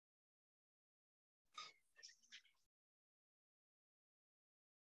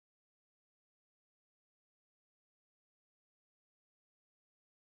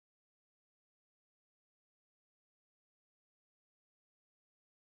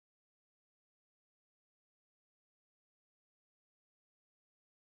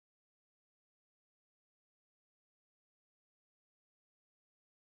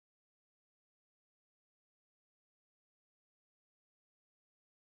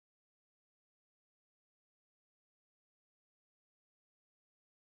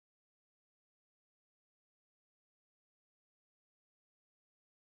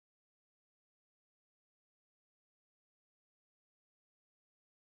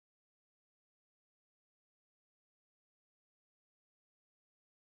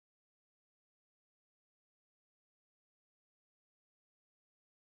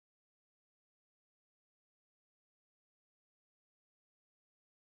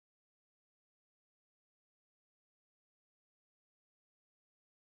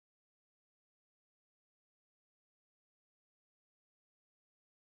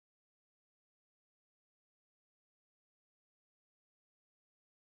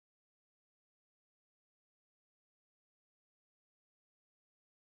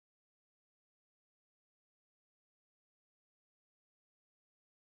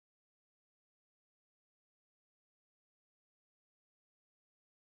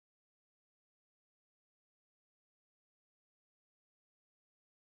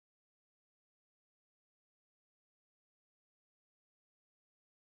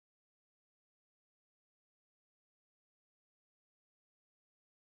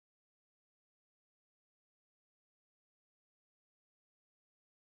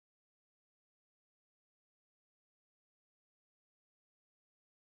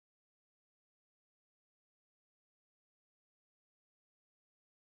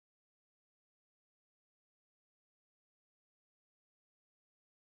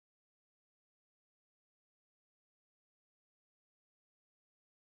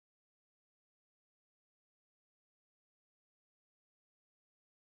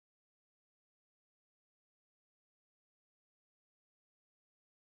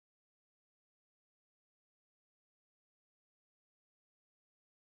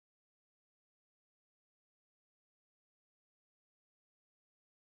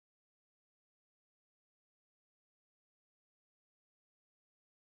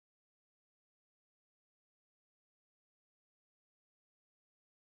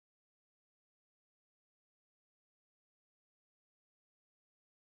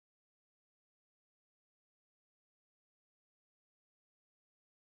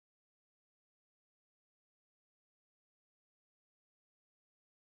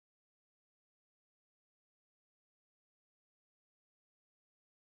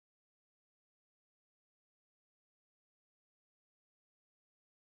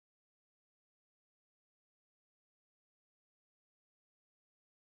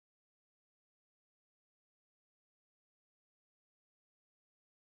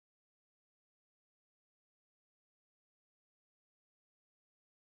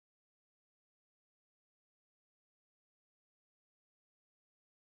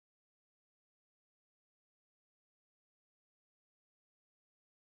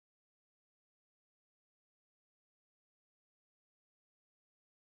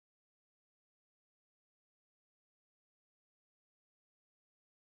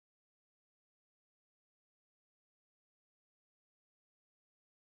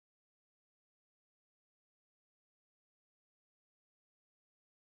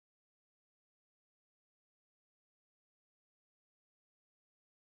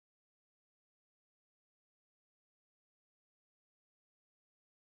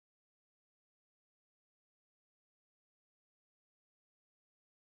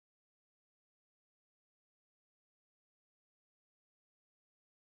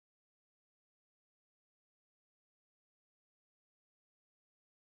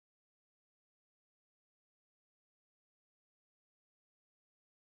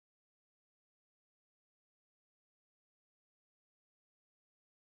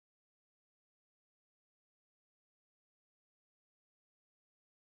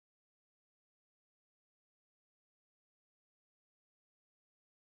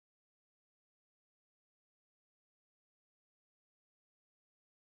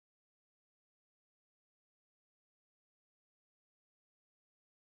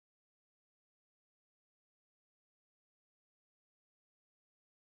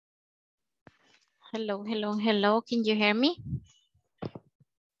Hello, hello, hello. Can you hear me?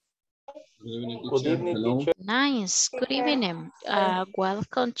 Good evening, teacher. Nice. Good evening.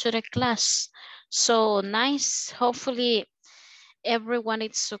 Welcome to the class. So nice. Hopefully everyone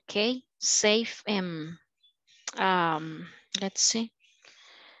is okay, safe, and let's see,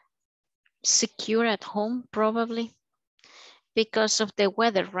 secure at home probably because of the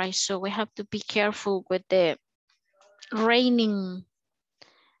weather, right? So we have to be careful with the raining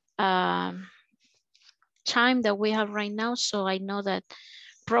time that we have right now. So I know that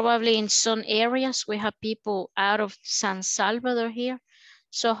probably in some areas we have people out of San Salvador here.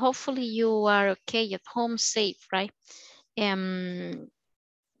 So hopefully you are okay at home, safe, right?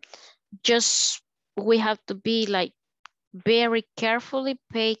 Just we have to be like very carefully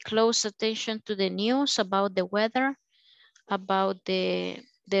pay close attention to the news about the weather, about the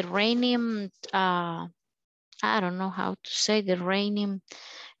raining, I don't know how to say, the raining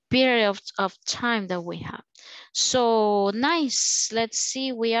period of time that we have. So nice. Let's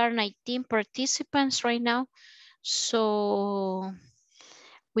see, we are 19 participants right now. So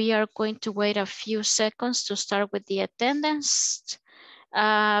we are going to wait a few seconds to start with the attendance.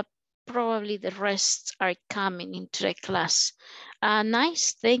 Probably the rest are coming into the class.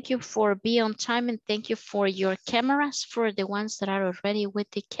 Nice, thank you for being on time and thank you for your cameras, for the ones that are already with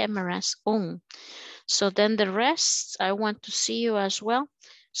the cameras on. So then the rest, I want to see you as well.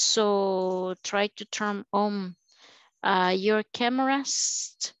 So try to turn on your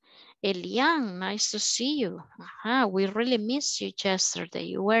cameras. Elian, nice to see you. We really missed you yesterday.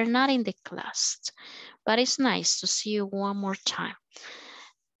 You were not in the class, but it's nice to see you one more time.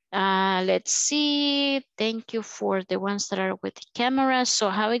 Let's see. Thank you for the ones that are with the camera. So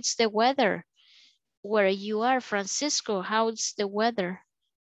how is the weather where you are, Francisco? How is the weather?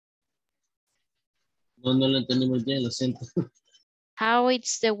 No, no lo entendí muy bien, lo siento. How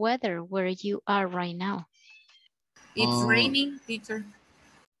is the weather where you are right now? It's raining, teacher.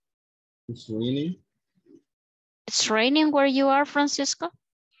 It's raining. It's raining where you are, Francisco?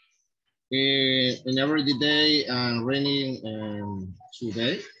 An every day raining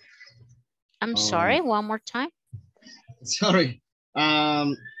today. I'm sorry, one more time. Sorry.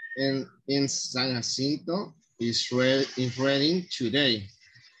 In San Jacinto it's raining today.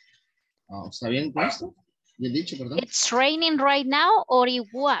 ¿Está bien puesto? Bien dicho, perdón. It's raining right now or it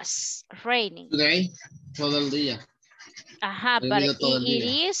was raining? Today, todo el día. But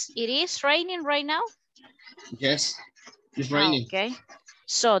it is raining right now? Yes, it's raining. Okay,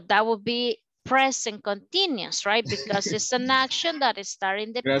 so that would be present continuous, right? Because it's an action that is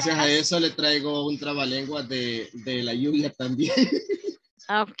starting the Gracias past. a eso le traigo un trabalenguas de la lluvia también.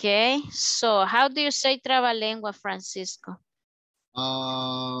 Okay, so how do you say trabalengua, Francisco?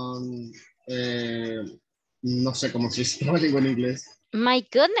 No sé cómo se dice trabalengua en inglés. My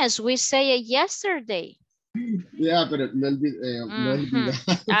goodness, we say it yesterday. Yeah, pero no olvidé.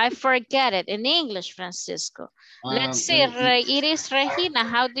 I forget it in English, Francisco. Let's see, it is Regina.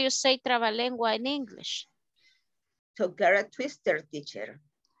 How do you say trabalengua in English? To get a twister, teacher.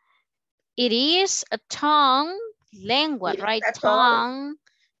 It is a tongue lengua, right? Tongue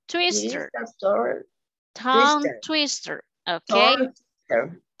twister. Tongue twister, okay?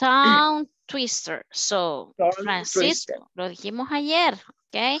 Tongue twister. So, Francisco, lo dijimos ayer,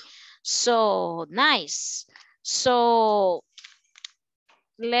 okay? So, nice. So,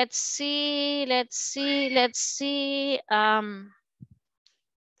 let's see.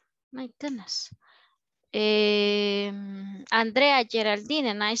 My goodness. Andrea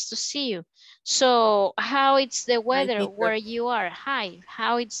Geraldine, nice to see you. So, how is the weather where you are? Hi,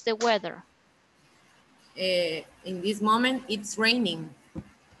 how is the weather? In this moment, it's raining.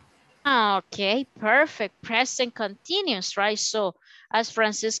 Okay, perfect. Present continuous, right? So, as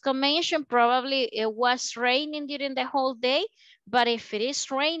Francisco mentioned, probably it was raining during the whole day, but if it is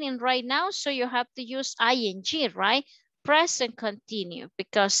raining right now, so you have to use ing, right? Present continue,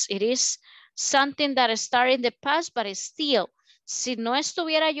 because it is something that started in the past, but it's still, si no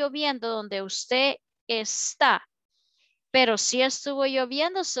estuviera lloviendo donde usted está, pero si estuvo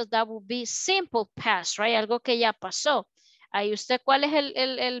lloviendo, so that would be simple past, right? Algo que ya pasó. Ahí usted, ¿cuál es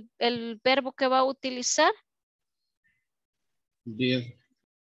el verbo que va a utilizar? Bien.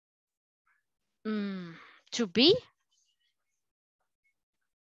 To be.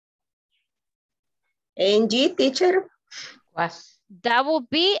 ing, teacher. Was. That would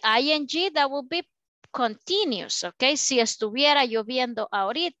be ing, that would be continuous, ¿ok? Si estuviera lloviendo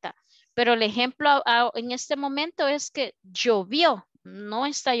ahorita. Pero el ejemplo en este momento es que llovió. No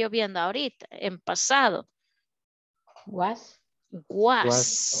está lloviendo ahorita, en pasado. Was.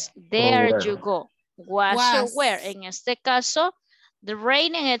 Was. There you go. Was o were. En este caso, The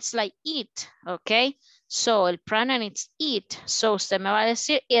raining, it's like it, okay? So el pronoun it's it. So usted me va a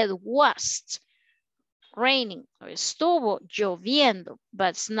decir it was raining. Estuvo lloviendo,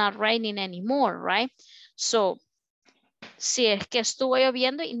 but it's not raining anymore, right? So, si es que estuvo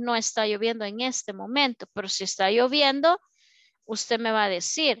lloviendo y no está lloviendo en este momento, pero si está lloviendo, usted me va a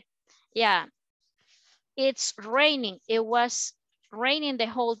decir, yeah, it's raining. It was raining the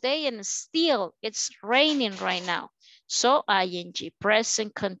whole day and still it's raining right now. So ing,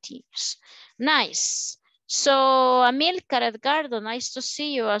 present continuous. Nice. So Amilcar Edgardo, nice to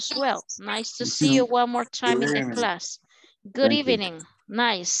see you as well. Nice to see you one more time in the class. Good evening.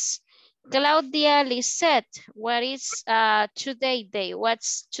 Nice. Claudia Lisette, what is today day?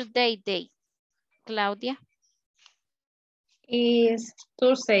 What's today day? Claudia? Is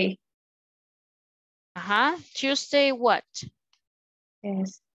Tuesday. Tuesday what?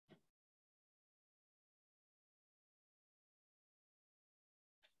 Yes.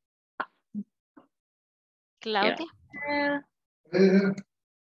 Claudia? Yeah.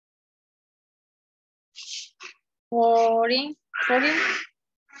 14.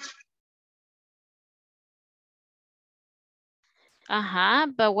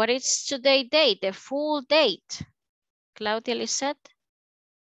 But what is today date? The full date? Claudia Lisette?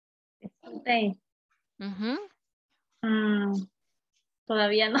 Tuesday.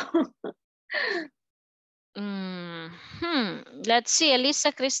 Todavía no. Let's see,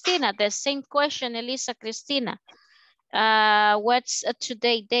 Elisa Cristina, the same question, Elisa Cristina. What's a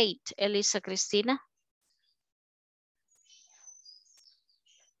today date, Elisa Cristina?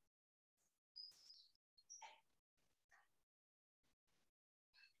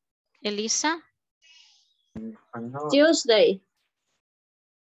 Elisa? Tuesday.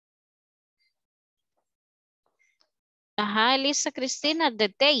 Elisa Cristina, the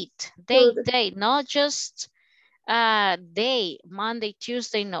date, not just day, Monday,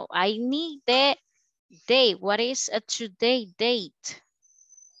 Tuesday, no. I need the day. What is a today date?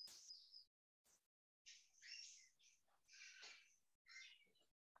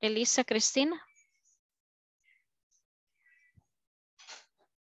 Elisa Cristina?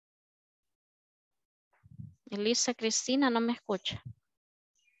 Elisa Cristina, no me escucha.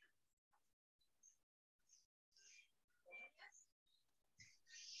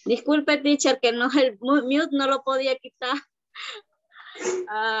 Disculpe, teacher, que no, el mute no lo podía quitar.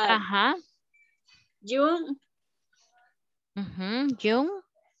 June. June. June.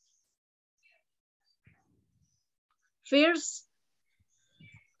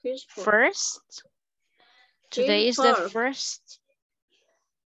 First. Today is the first.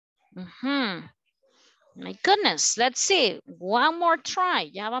 My goodness, let's see. One more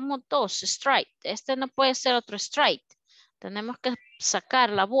try. Ya vamos dos. Strike. Este no puede ser otro strike. Tenemos que sacar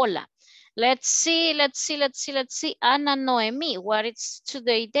la bola. Let's see. Ana Noemi, what is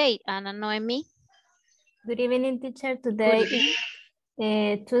today date? Ana Noemi. Good evening, teacher. Today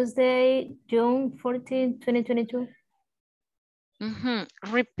is Tuesday, June 14, 2022.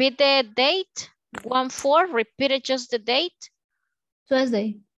 Repeat the date. 1-4. Repeat it, just the date.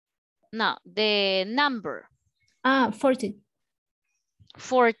 Tuesday. No, the number. 14.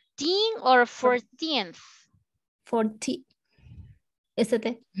 14 or 14th? 40.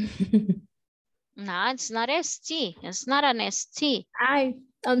 ST. No, it's not ST. It's not an ST.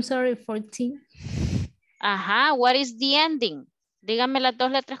 I'm sorry, 14. What is the ending? Dígame las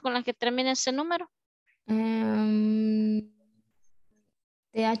dos letras con las que termina ese número.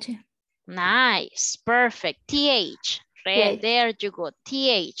 TH. Nice, perfect. TH. There you go,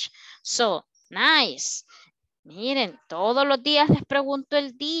 TH. So, nice. Miren, todos los días les pregunto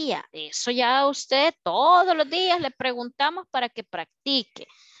el día. Eso ya usted, todos los días le preguntamos para que practique.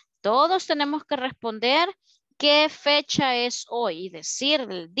 Todos tenemos que responder qué fecha es hoy y decir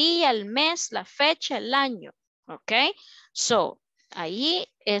el día, el mes, la fecha, el año. ¿Ok? So, ahí,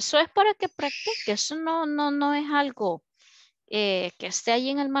 eso es para que practique. Eso no es algo que esté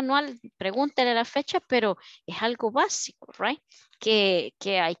ahí en el manual. Pregúntele la fecha, pero es algo básico, right? Que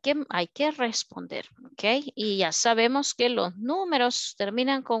hay que responder, ¿ok? Y ya sabemos que los números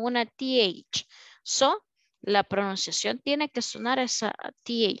terminan con una TH. So, la pronunciación tiene que sonar esa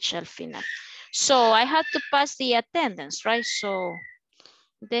TH al final. So, I have to pass the attendance, right? So,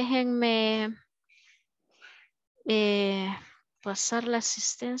 déjenme pasar la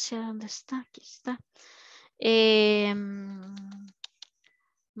asistencia. ¿Dónde está? Aquí está.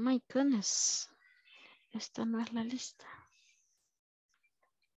 My goodness. Esta no es la lista.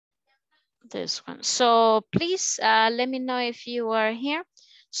 This one. So please let me know if you are here.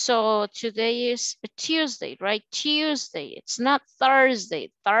 So today is Tuesday, right? Tuesday. It's not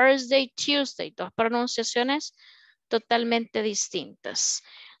Thursday. Thursday, Tuesday. Dos pronunciaciones totalmente distintas.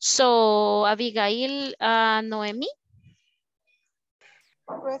 So, Abigail, Noemí.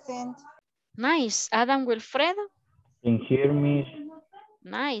 Present. Nice. Adam Wilfredo. In here, Miss.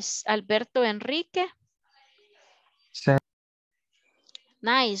 Nice. Alberto Enrique.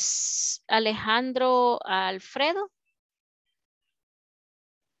 Nice. Alejandro Alfredo.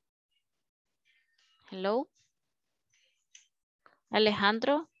 Hello.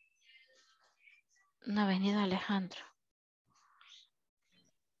 Alejandro. No ha venido Alejandro.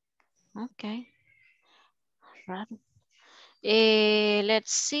 Ok. Raro.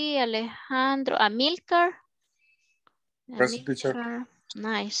 Let's see. Alejandro. Amilcar. Present, teacher. Amilcar.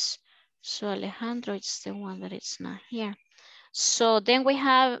 Nice. So Alejandro is the one that is not here. So then we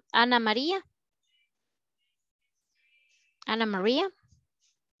have Ana Maria. Ana Maria.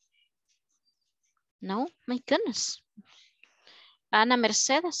 No, my goodness. Ana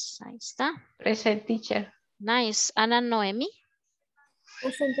Mercedes, ahí está. Present, teacher. Nice. Ana Noemi.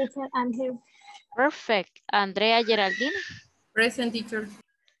 Present teacher, I'm here. Perfect. Andrea Geraldine. Present, teacher.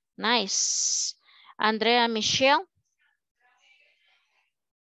 Nice. Andrea Michelle.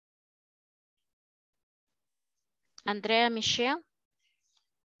 Andrea Michelle.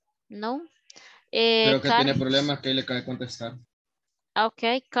 No. Creo que tiene Carlos. problemas que le cabe contestar. Ok.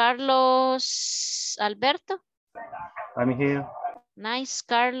 Carlos Alberto. I'm here. Nice.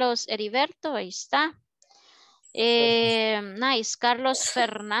 Carlos Heriberto. Ahí está. Nice. Carlos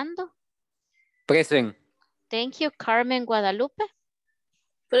Fernando. Present. Thank you. Carmen Guadalupe.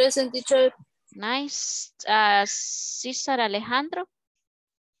 Present, teacher. Nice. César Alejandro.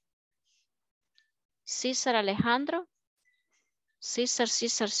 César Alejandro.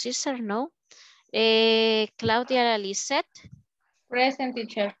 César, no. Claudia Lisette. Present,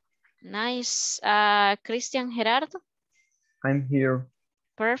 teacher. Nice. Cristian Gerardo. I'm here.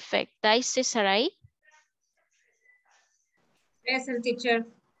 Perfect. Daisy Sarai. Present, teacher.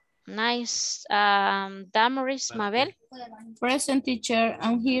 Nice. Damaris Mabel. Present, teacher.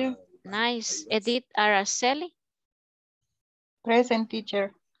 I'm here. Nice. Edith Araceli. Present,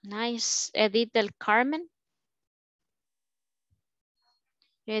 teacher. Nice. Edith del Carmen.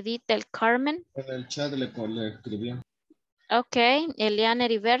 Edith del Carmen. En el chat le escribió. Ok. Eliana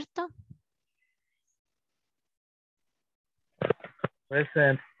Heriberto.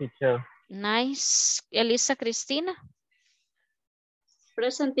 Present, teacher. Nice. Elisa Cristina.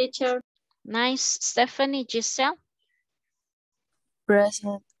 Present, teacher. Nice. Stephanie Giselle.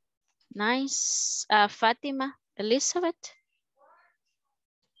 Present. Nice. Fatima Elizabeth.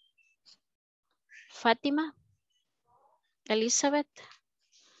 Fatima Elizabeth.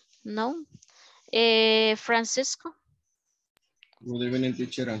 No. Francisco. Good evening,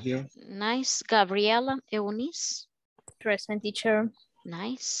 teacher. I'm here. Nice. Gabriela Eunice. Present teacher.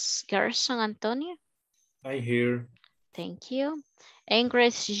 Nice. Gerson Antonio. I'm here. Thank you.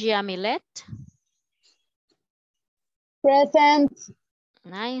 Ingrid Giamilet. Present.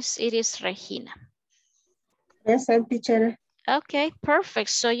 Nice. It is Regina. Present, teacher. Okay, perfect.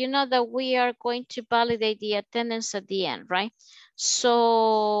 So you know that we are going to validate the attendance at the end, right?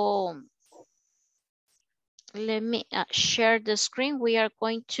 So let me share the screen. We are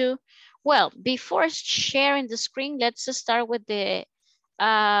going to, well, before sharing the screen, let's start with the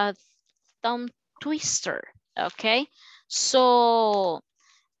thumb twister, okay? So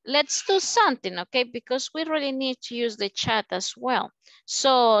let's do something, okay? Because we really need to use the chat as well.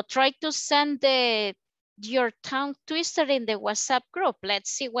 So try to send your tongue twister in the WhatsApp group.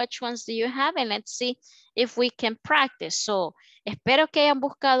 Let's see which ones do you have and let's see if we can practice. So espero que hayan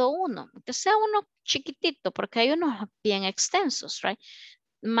buscado uno, que sea uno chiquitito porque hay unos bien extensos, right?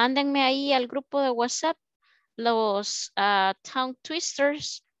 Mándenme ahí al grupo de WhatsApp los tongue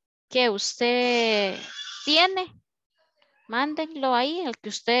twisters que usted tiene. Mándenlo ahí, el que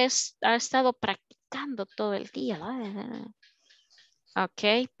usted ha estado practicando todo el día.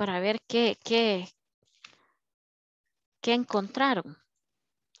 Ok, para ver qué encontraron.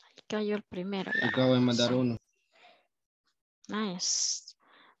 Ahí cayó el primero. Ya. Acabo de mandar uno. Nice.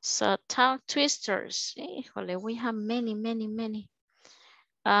 So, tongue twisters. Híjole, we have many.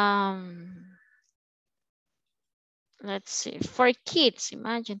 Let's see. For kids,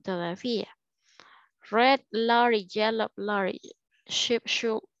 imagine todavía. Red lorry, yellow lorry. Ship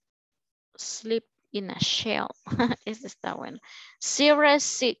should sleep in a shell. Este está bueno.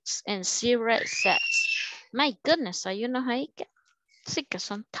 06 and 06. My goodness, hay unos ahí que sí que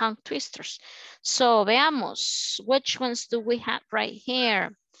son tongue twisters. So, veamos. Which ones do we have right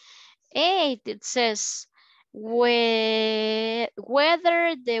here? 8, it says, whether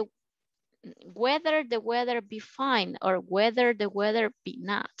the weather be fine or whether the weather be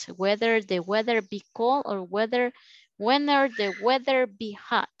not, whether the weather be cold or whether Whenever the weather be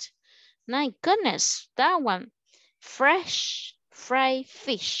hot. My goodness, that one. Fresh, fried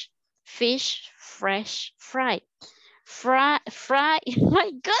fish. Fish, fresh, fried. Fry,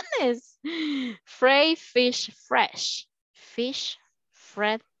 my goodness. Fried fish, fresh. Fish,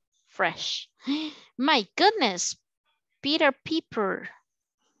 fried, fresh. My goodness. Peter Piper.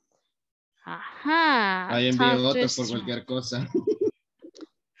 Ajá. Ahí envío Tongue otros por twister. cualquier cosa.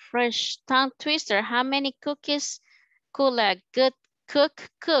 Fresh tongue twister. How many cookies could a good cook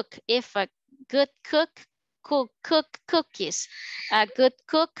cook? If a good cook could cook cookies, a good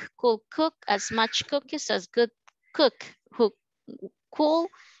cook could cook as much cookies as good cook who could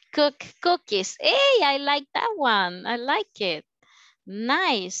cook cookies. Hey, I like that one. I like it.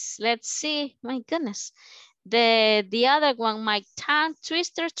 Nice. Let's see. My goodness. The other one, my tongue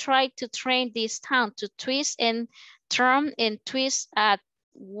twister tried to train this tongue to twist and turn and twist at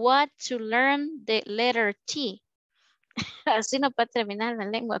what to learn the letter T. Así no va a terminar la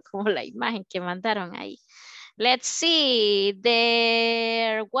lengua como la imagen que mandaron ahí. Let's see.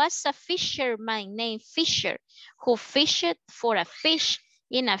 There was a fisherman named Fisher who fished for a fish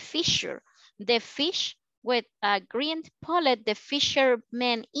in a fissure. The fish with a green pullet the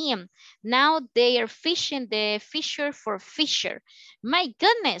fishermen in. Now they are fishing the fissure for Fisher. My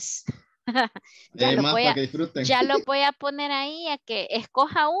goodness. Ya lo voy a poner ahí a que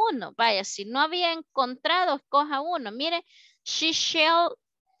escoja uno. Vaya, si no había encontrado, escoja uno. Mire, seashells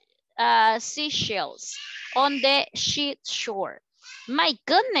on the shore. My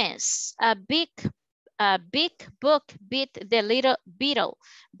goodness, a big book beat the little beetle,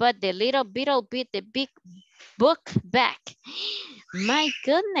 but the little beetle beat the big book back. My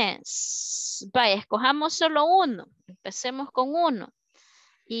goodness. Vaya, escojamos solo uno. Empecemos con uno.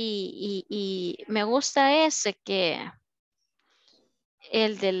 Y me gusta ese que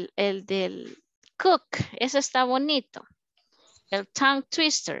el del cook, ese está bonito. El tongue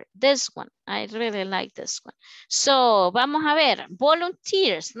twister, this one, I really like this one. So, vamos a ver,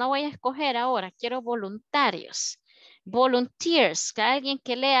 volunteers, no voy a escoger ahora, quiero voluntarios. Volunteers, que alguien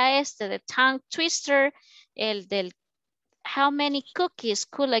que lea este de tongue twister, el del how many cookies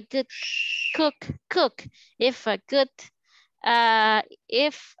could a good cook cook? If a good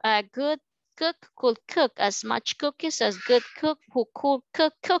cook could cook as much cookies as good cook who could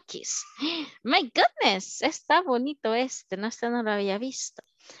cook cookies. My goodness, está bonito este, no lo había visto.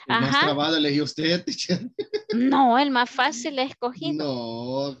 El más trabado elegí usted, teacher. No, el más fácil he escogido.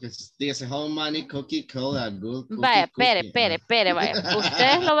 No, dice how many cookies could a good cookie vaya, cookie. espere, vaya.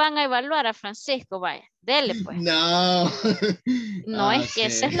 Ustedes lo van a evaluar a Francisco, vaya. Dele pues. No. No, es que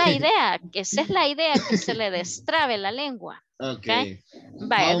esa es la idea, que se le destrabe la lengua. Okay.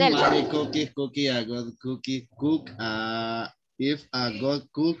 Vaya, How dele. many cookies cookie a good cookie cook? If a good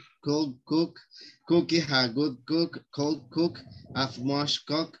cook could cook cookies, a good cook could cook as much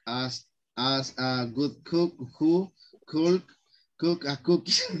cook as a good cook who could cook a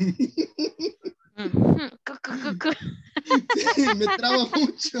cookie. Me trabo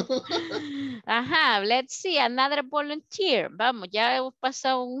mucho. Ajá, let's see, another volunteer. Vamos, ya hemos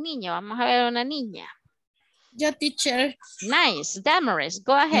pasado un niño, vamos a ver una niña. Yo, teacher. Nice, Damaris,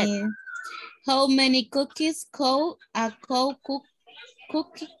 go ahead. How many cookies could a cow cook?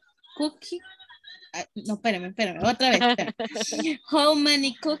 Cookie? No, espérame, otra vez. Espérame. How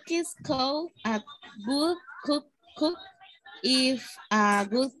many cookies could a good cook? If a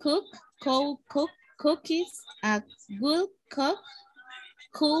good cook could cook cookies, a good cook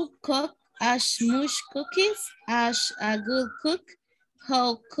could cook as much cookies as a good cook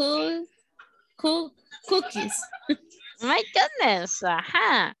how could cook cookies. My goodness,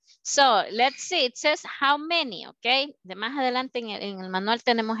 ajá. So, let's see, it says how many, okay? De más adelante en el manual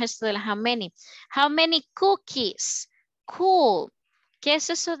tenemos esto de la how many. How many cookies? Cool. ¿Qué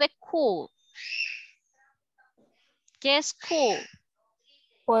es eso de cool? ¿Qué es cool?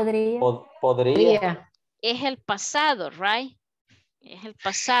 Podría. Es el pasado, right? Es el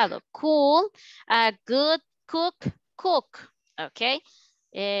pasado. Cool, a good cook, okay?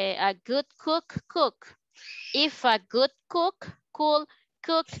 A good cook. If a good cook could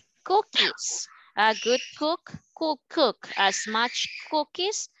cook cookies, a good cook could cook as much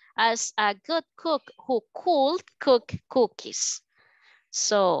cookies as a good cook who could cook cookies.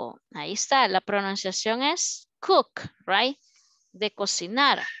 So, ahí está, la pronunciación es cook, right? De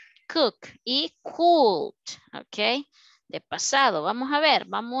cocinar, cook y cooled, ok? De pasado, vamos a ver,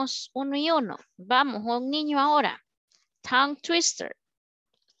 vamos uno y uno. Vamos, un niño ahora. Tongue twister.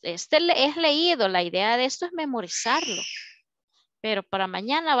 Este es leído, la idea de esto es memorizarlo. Pero para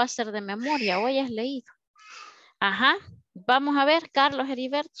mañana va a ser de memoria, hoy es leído. Ajá, vamos a ver, Carlos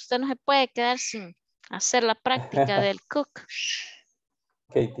Heriberto, usted no se puede quedar sin Hacer la práctica del cook.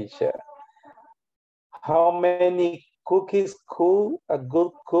 Okay, teacher. How many cookies could a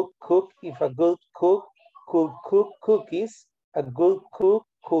good cook cook? If a good cook could cook cookies, a good cook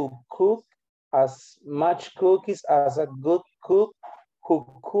could cook as much cookies as a good cook could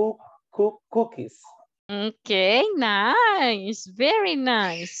cook cookies. Okay, nice. Very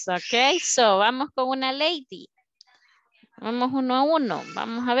nice. Okay, so vamos con una lady. Vamos uno a uno.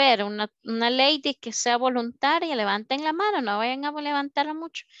 Vamos a ver, una lady que sea voluntaria. Levanten la mano, no vayan a levantarla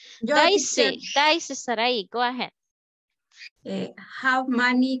mucho. Yo, Daisy, teacher, Daisy Saraí, go ahead. how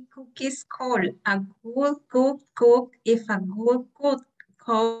many cookies could a good cook cook? If a good cook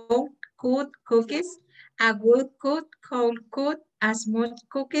could cookies, a good cook could as much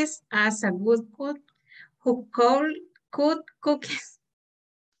cookies as a good cook who could cookies.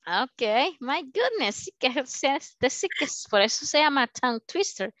 Ok, my goodness, sí que, o sea, sí que por eso se llama tongue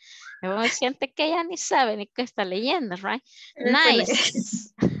twister. Me siente que ella ni sabe ni qué está leyendo, right?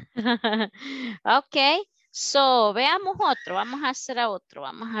 Nice. Ok, so veamos otro, vamos a hacer a otro,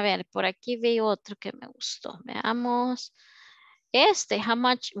 vamos a ver, por aquí veo otro que me gustó. Veamos how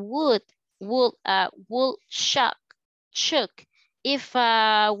much wood shook if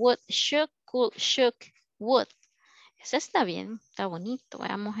wood shook could shook wood. Ese está bien, está bonito.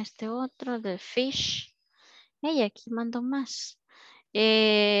 Veamos este otro de fish. Hey, aquí mando más.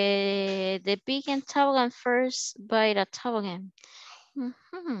 The big and toboggan first by the toboggan.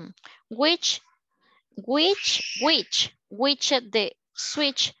 Which the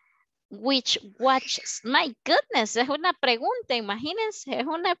switch, which watches. My goodness, es una pregunta, imagínense, es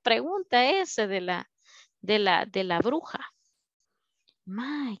una pregunta esa de la bruja.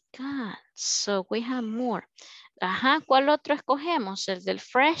 My God, so we have more. Ajá, ¿cuál otro escogemos? El del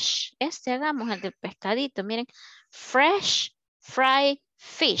fresh. Hagamos el del pescadito. Miren, fresh, fried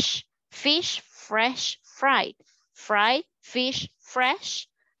fish. Fish, fresh, fried. Fried, fish, fresh.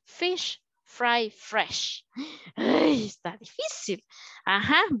 Fish, fried, fresh. Ay, está difícil.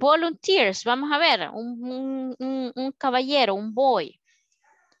 Ajá, volunteers. Vamos a ver, un caballero, un boy.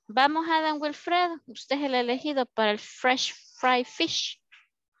 Vamos a Dan Wilfredo. Usted es el elegido para el fresh, fried fish.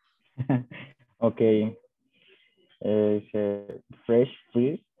 Okay. Fresh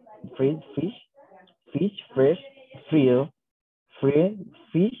fish, fresh fish, fish fresh, feel, free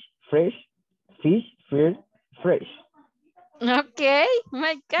fish, fresh, fish fresh. Ok,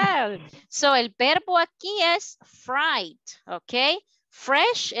 my God. So el verbo aquí es fried, ok.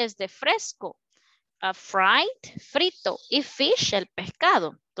 Fresh es de fresco. Fried, frito. Y fish, el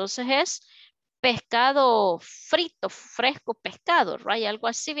pescado. Entonces es pescado frito, fresco pescado, right? Algo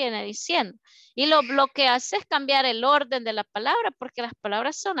así viene diciendo. Y lo que hace es cambiar el orden de la palabra porque las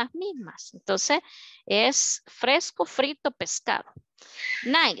palabras son las mismas. Entonces es fresco, frito, pescado.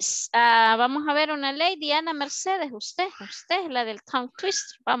 Nice. Vamos a ver una ley, Diana Mercedes, usted es la del tongue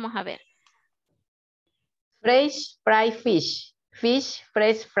twister. Vamos a ver. Fresh fried fish. Fish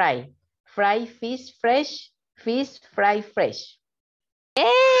fresh fry. Fry fish fresh. Fish fry fresh.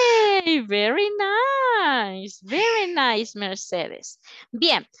 Hey, very nice, Mercedes.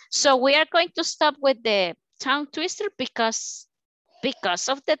 Bien, so we are going to stop with the tongue twister because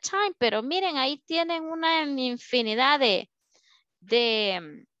of the time, pero miren, ahí tienen una infinidad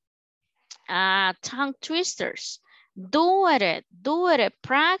de tongue twisters. Do it,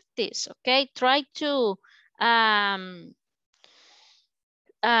 practice, okay? Try to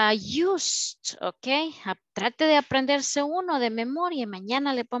used, ok. Trate de aprenderse uno de memoria.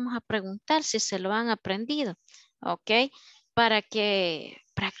 Mañana le vamos a preguntar si se lo han aprendido, ok. Para que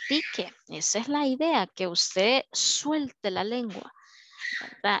practique. Esa es la idea, que usted suelte la lengua,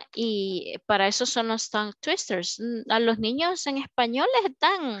 ¿verdad? Y para eso son los tongue twisters. A los niños en español les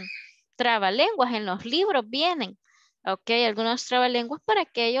dan trabalenguas, en los libros vienen, ok. Algunos trabalenguas para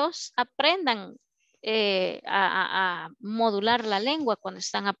que ellos aprendan a modular la lengua cuando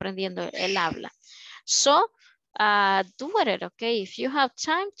están aprendiendo el habla. So, do it, okay? If you have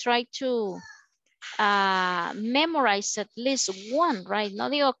time, try to memorize at least one, right?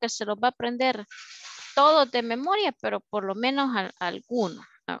 No digo que se los va a aprender todos de memoria, pero por lo menos alguno,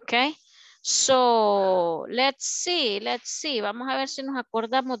 okay? So, let's see. Vamos a ver si nos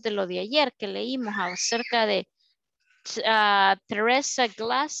acordamos de lo de ayer que leímos acerca de Teresa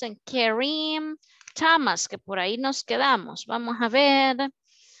Glass and Karim Thomas, que por ahí nos quedamos. Vamos a ver.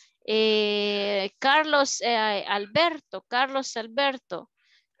 Carlos Alberto.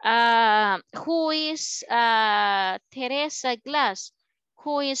 Who is Teresa Glass?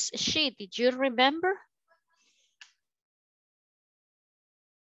 Who is she? Did you remember?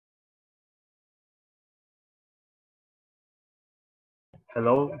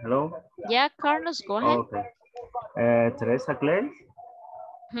 Hello, hello. Yeah, Carlos, go ahead. Okay. Teresa Clay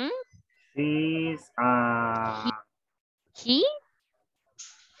Hmm? is He?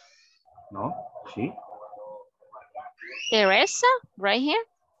 no, she. Teresa, right here.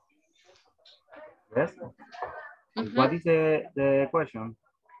 Yes. Mhm. What is the question?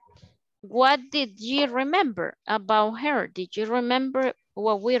 What did you remember about her? Did you remember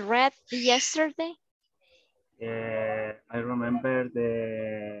what we read yesterday? I remember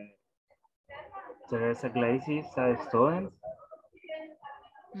the Teresa Glaze is a student.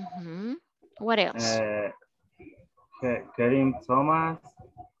 What else? Karen Thomas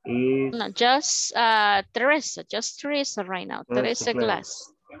is No, just Teresa right now. Teresa Glaze.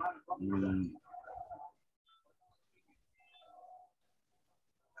 Glass.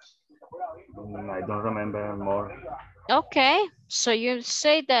 I don't remember more. Okay, so you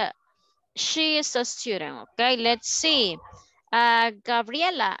say that she is a student. Okay, let's see.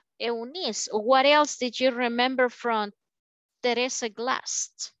 Gabriela Eunice, what else did you remember from Teresa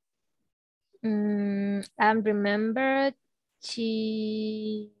Glass? I remember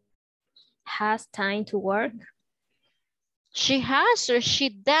she has time to work. She has or she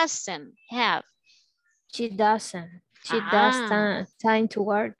doesn't have? She doesn't. She does time to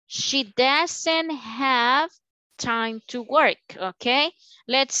work. She doesn't have time to work, okay?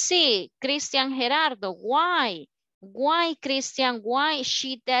 Let's see, Christian Gerardo, why? Why, Christian, why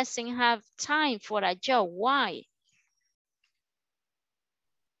she doesn't have time for a job? Why?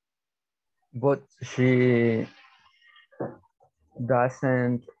 But she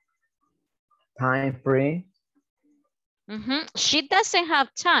doesn't time free. She doesn't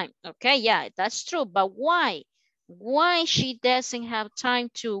have time, okay? Yeah, that's true, but why? Why she doesn't have time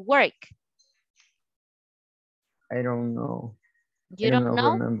to work? I don't know. You don't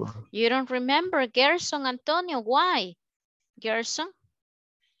know? Remember. You don't remember? Gerson Antonio, why? Gerson?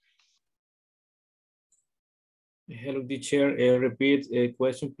 Hello, teacher. Repeat a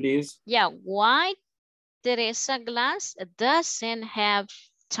question, please. Yeah, why Teresa Glass doesn't have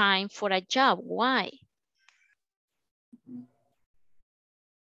time for a job? Why?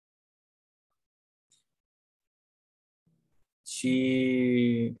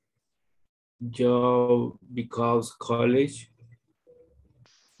 She job because college.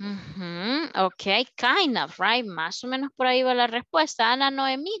 Okay, kind of, right? Más o menos por ahí va la respuesta. Ana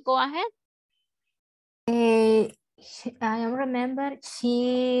Noemí, go ahead. I remember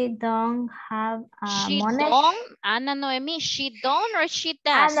she don't have money. Ana Noemí, she don't or she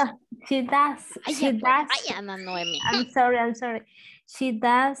does? No, she does. She does. Ay, Ana Noemí. I'm sorry. She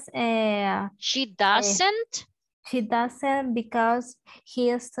does. She doesn't? She doesn't because he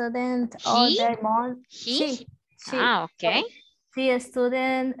is student all day long. She? Okay. She is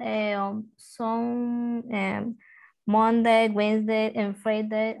student some Monday, Wednesday, and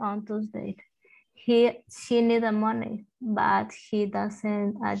Friday on Tuesday. She need the money, but he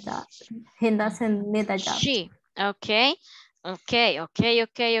doesn't a job. He doesn't need a job. She. Okay.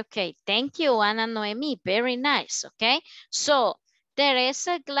 Okay. Thank you, Ana Noemi. Very nice. Okay. So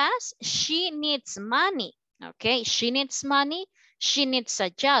Teresa Glass, she needs money. Okay. She needs money. She needs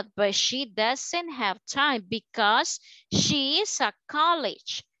a job, but she doesn't have time because she is a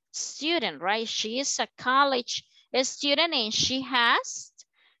college student, right? She is a college student and she has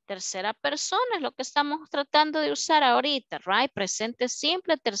tercera persona, es lo que estamos tratando de usar ahorita, right? Presente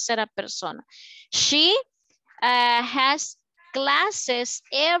simple, tercera persona. She has classes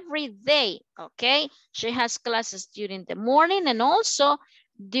every day, okay? She has classes during the morning and also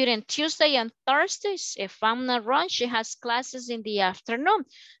during Tuesday and Thursdays. If I'm not wrong, she has classes in the afternoon.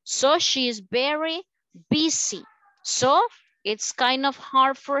 So she is very busy. So it's kind of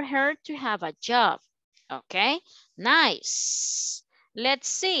hard for her to have a job, okay? Nice. Let's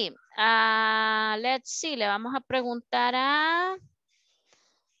see. Le vamos a preguntar a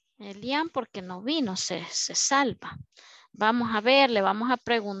Elian porque no vino, se salva. Vamos a ver, le vamos a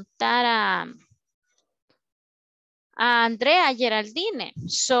preguntar a Andrea Geraldine.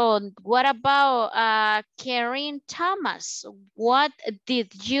 So, what about Karen Thomas? What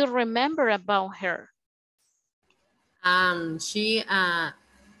did you remember about her? She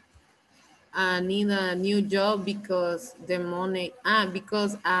need a new job because the money,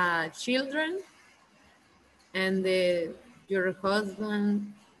 because children and your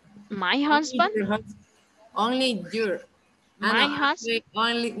husband. My husband? Only your. My husband?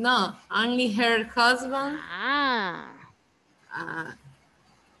 Only her husband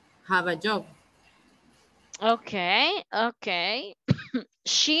have a job. Okay.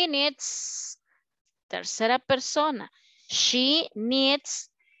 She needs, tercera persona, she needs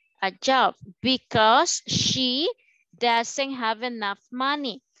a job because she doesn't have enough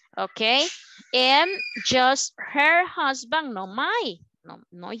money. Okay, and just her husband, no my,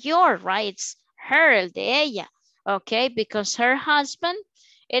 no your, right? It's her, el de ella. Okay, because her husband,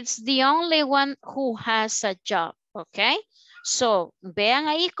 it's the only one who has a job. Okay, so vean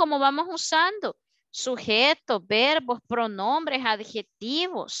ahí cómo vamos usando sujetos, verbos, pronombres,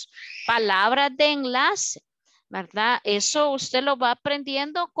 adjetivos, palabras de enlace, ¿verdad? Eso usted lo va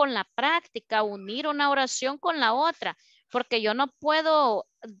aprendiendo con la práctica, unir una oración con la otra, porque yo no puedo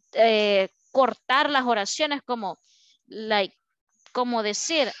cortar las oraciones como, como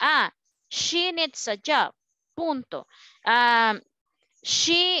decir, she needs a job, punto.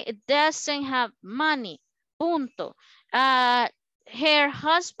 She doesn't have money, punto. Her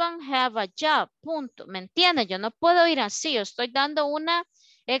husband have a job, punto. ¿Me entiendes? Yo no puedo ir así, yo estoy dando una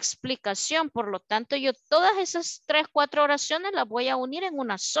explicación, por lo tanto yo todas esas 3, 4 oraciones las voy a unir en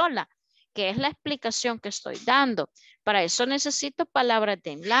una sola, que es la explicación que estoy dando. Para eso necesito palabras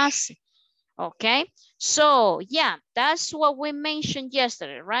de enlace. Okay, so yeah, that's what we mentioned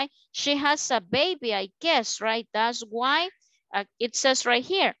yesterday, right? She has a baby, I guess, right? That's why it says right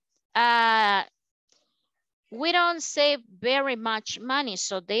here, we don't save very much money,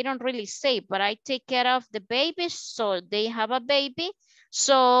 so they don't really save, but I take care of the babies, so they have a baby.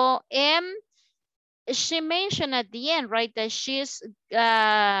 So she mentioned at the end, right, that she's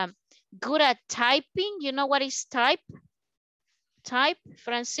good at typing. You know what is type? Type,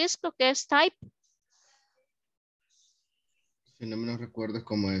 Francisco, ¿qué es type? Si no me lo recuerdo es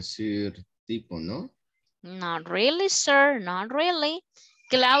como decir tipo, ¿no? Not really, sir, not really.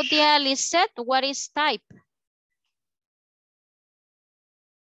 Claudia Lisette, what is type?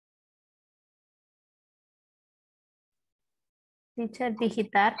 Teacher,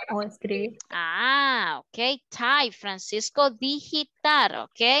 digitar o escribir. Ok, type, Francisco, digitar,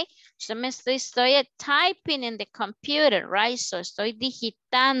 ok. So me estoy typing in the computer, right? So estoy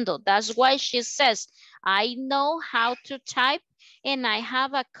digitando. That's why she says, I know how to type and I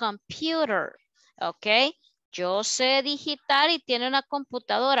have a computer, ok. Yo sé digitar y tiene una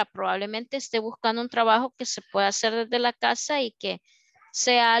computadora. Probablemente esté buscando un trabajo que se pueda hacer desde la casa y que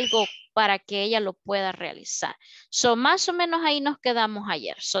sea algo para que ella lo pueda realizar. So, más o menos ahí nos quedamos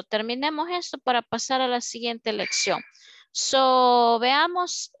ayer. So, terminemos esto para pasar a la siguiente lección. So,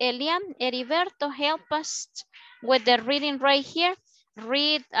 veamos, Elian, Heriberto, help us with the reading right here.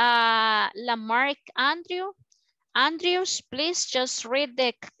 Read Lamarck Andrews, please just read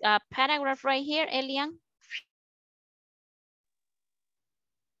the paragraph right here, Elian.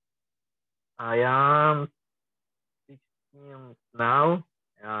 I am 16 now,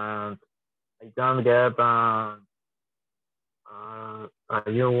 and I don't get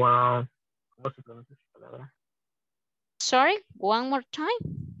you want, ¿cómo se pronuncia esa palabra? Sorry, one more time.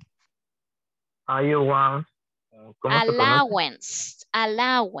 You want, allowance.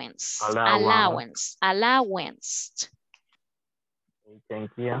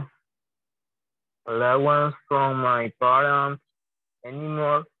 Thank you. Allowance from my parents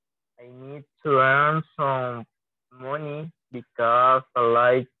anymore. I need to earn some money because I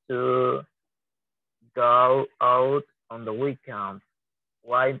like to go out on the weekend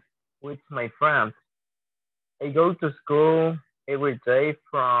with my friends. I go to school every day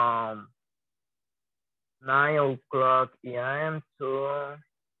from 9 o'clock a.m. to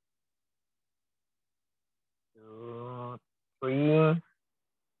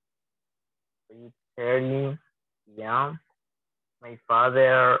 3:30 p.m. My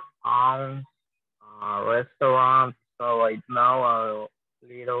father owns a restaurant, so I know a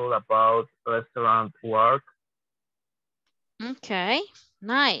little about restaurant work. Okay,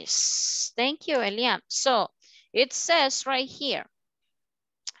 nice. Thank you, Elian. So it says right here,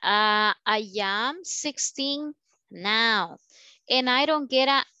 I am 16 now, and I don't get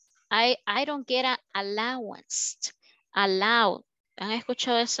a allowance. Allowed. ¿Han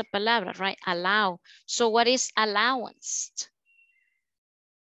escuchado esa palabra, right? Allow. So what is allowance?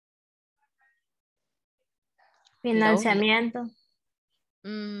 Financiamiento.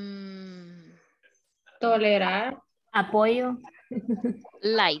 Tolerar. Apoyo.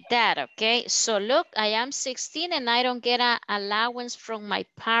 Like that, okay? So look, I am 16 and I don't get an allowance from my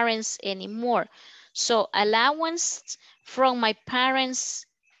parents anymore. So allowance from my parents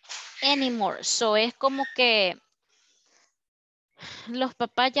anymore. So es como que los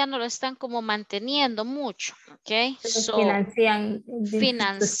papás ya no lo están como manteniendo mucho, ok? So,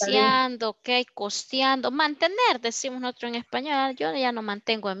 financiando, ok, costeando, mantener, decimos nosotros en español, yo ya no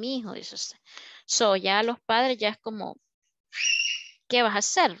mantengo a mi hijo, dice usted. So, ya los padres ya es como, ¿qué vas a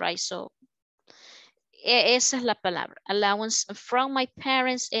hacer, right? So, Esa es la palabra. Allowance from my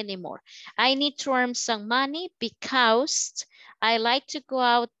parents anymore. I need to earn some money because I like to go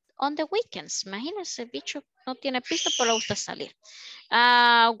out on the weekends. Imagínense, el bicho no tiene piso, pero le gusta salir.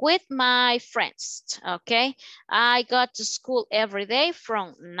 With my friends, okay? I got to school every day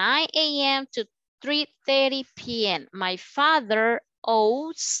from 9 a.m. to 3:30 p.m. My father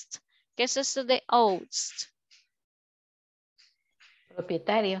owes, ¿qué es eso de owes?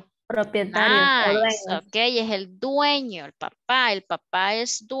 Propietario. Propietario. O Nice, dueño. ok, es el dueño, el papá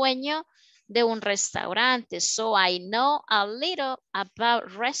es dueño de un restaurante. So I know a little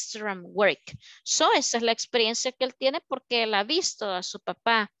about restaurant work. So esa es la experiencia que él tiene porque él ha visto a su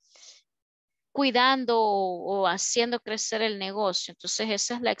papá cuidando o haciendo crecer el negocio. Entonces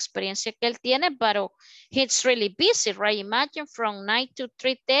esa es la experiencia que él tiene, pero he's really busy, right? Imagine from 9 to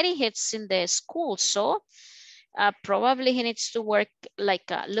 3:30 he's in the school. So probably he needs to work like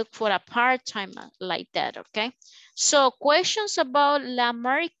look for a part-time like that, okay? So questions about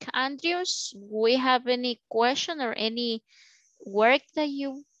Lamerick Andrews, we have any question or any work that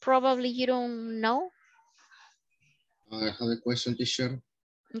you don't know? I have a question, teacher.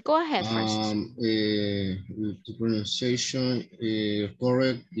 Go ahead first. The pronunciation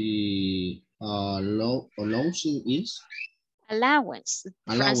correct. The allowance is Allowance.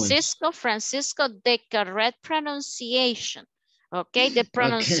 Francisco, the correct pronunciation. Okay, the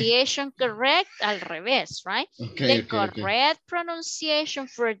pronunciation correct al revés, right? The correct pronunciation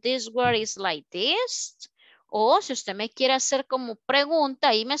for this word is like this. O si usted me quiere hacer como pregunta,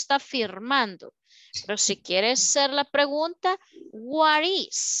 ahí me está firmando. Pero si quiere hacer la pregunta, what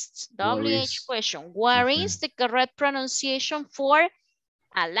is? WH question. What is the correct pronunciation for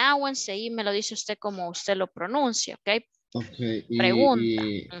allowance? Ahí me lo dice usted como usted lo pronuncia, ¿ok? Okay. Pregunta.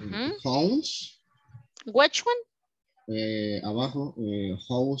 House. Which one? Abajo.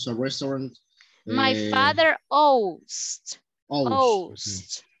 House, a restaurant. My father owes.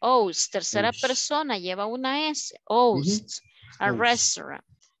 Owes. Owes. Tercera persona, lleva una S. Owes. A restaurant.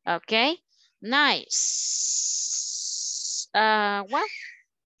 Okay. Nice. Well,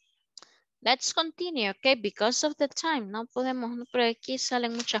 let's continue, okay? Because of the time, no podemos, pero aquí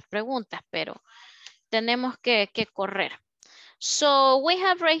salen muchas preguntas, pero tenemos que correr. So we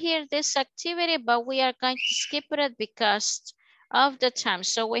have right here this activity, but we are going to skip it because of the time.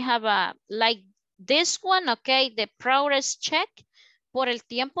 So we have like this one, okay, the progress check. Por el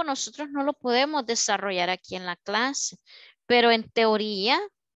tiempo nosotros no lo podemos desarrollar aquí en la clase, pero en teoría,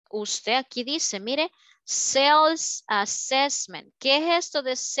 usted aquí dice, mire, sales assessment. ¿Qué es esto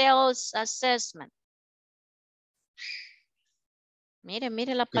de sales assessment? Mire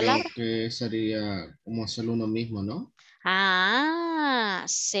la palabra. Creo que sería como hacerlo uno mismo, ¿no?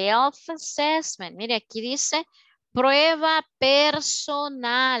 Self-assessment. Mire, aquí dice prueba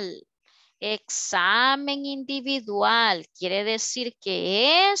personal, examen individual. Quiere decir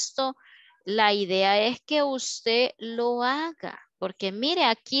que esto, la idea es que usted lo haga. Porque mire,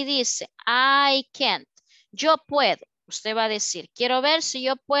 aquí dice, I can't. Yo puedo. Usted va a decir, quiero ver si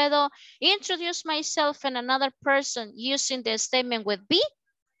yo puedo introduce myself and another person using the statement with be.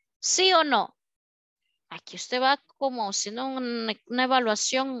 ¿Sí o no? Aquí usted va como haciendo una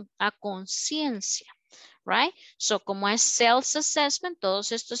evaluación a conciencia, right? So, como es self-assessment,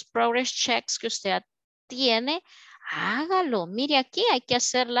 todos estos progress checks que usted tiene, hágalo. Mire aquí, hay que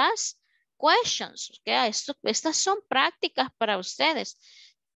hacer las questions. Okay? Estas son prácticas para ustedes.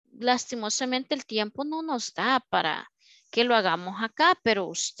 Lastimosamente el tiempo no nos da para que lo hagamos acá, pero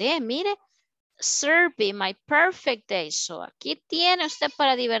usted, mire, survey, my perfect day. So, aquí tiene usted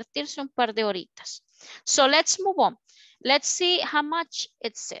para divertirse un par de horitas. So let's move on. Let's see how much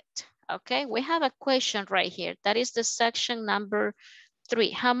it's it. Okay, we have a question right here. That is the section number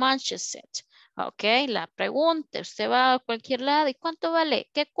 3. How much is it? Okay, la pregunta. Usted va a cualquier lado y ¿cuánto vale?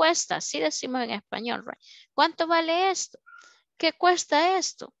 ¿Qué cuesta? Así decimos en español, right? ¿Cuánto vale esto? ¿Qué cuesta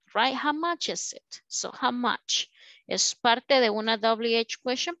esto? Right? How much is it? So how much? Es parte de una WH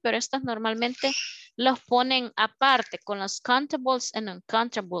question, pero estas normalmente los ponen aparte con los countables and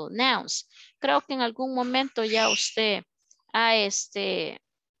uncountable nouns. Creo que en algún momento ya usted ha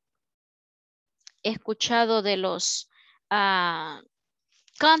escuchado de los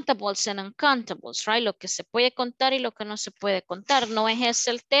countables and uncountables, right? Lo que se puede contar y lo que no se puede contar. No es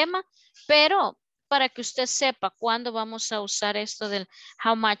ese el tema, pero para que usted sepa cuándo vamos a usar esto del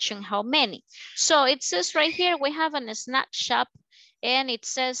how much and how many. So it says right here, we have a snapshot and it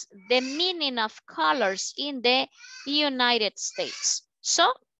says the meaning of colors in the United States.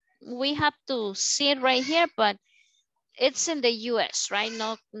 So we have to see it right here, but it's in the US, right?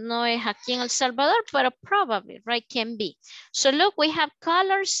 No es aquí en El Salvador, but probably, right, can be. So look, we have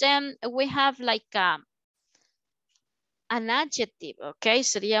colors and we have like an adjective, ok,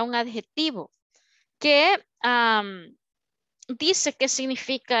 sería un adjetivo que dice qué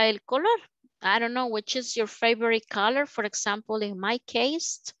significa el color. I don't know, which is your favorite color? For example, in my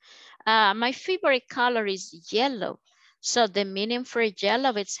case, my favorite color is yellow. So the meaning for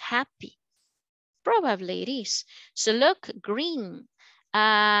yellow is happy. Probably it is. So look, green,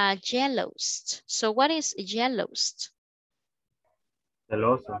 yellowst. So what is yellowst?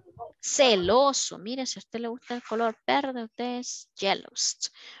 Celoso. Celoso. Mire, si a usted le gusta el color verde, usted es yellowst.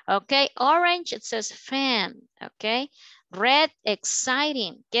 Okay, orange, it says fan. Okay, red,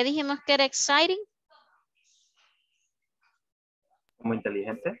 exciting. ¿Qué dijimos que era exciting? Como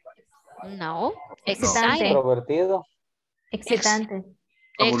inteligente. No, Excitante. exciting. Introvertido. Excitante.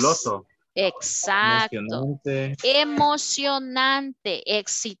 Fabuloso. Exacto. Emocionante. Emocionante.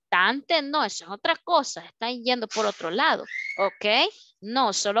 Excitante, no, eso es otra cosa. Están yendo por otro lado. ¿Ok?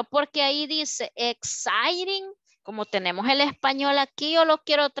 No, solo porque ahí dice exciting, como tenemos el español aquí, yo lo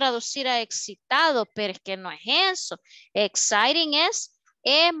quiero traducir a excitado, pero es que no es eso. Exciting es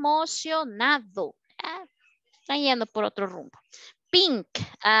emocionado. Están yendo por otro rumbo. Pink,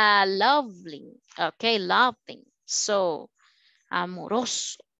 lovely. Ok, lovely. So,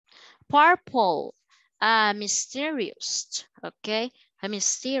 amoroso. Purple, mysterious, okay?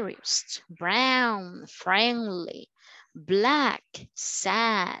 Mysterious. Brown, friendly. Black,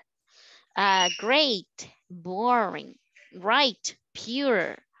 sad. Great, boring. Right,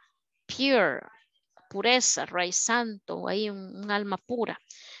 pure, pureza, right, santo, hay un alma pura.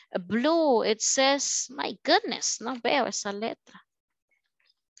 Blue, it says, my goodness, no veo esa letra.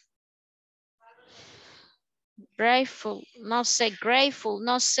 Grateful, no sé, grateful,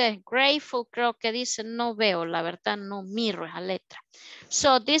 no sé, grateful creo que dice no veo, la verdad no miro esa letra.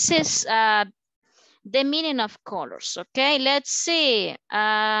 So this is the meaning of colors, okay? Let's see.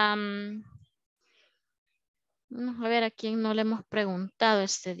 Vamos a ver a quién no le hemos preguntado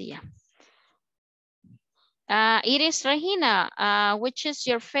este día. Iris Regina, which is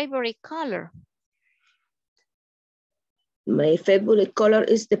your favorite color? My favorite color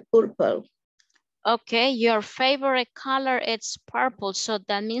is the purple. Okay, your favorite color is purple. So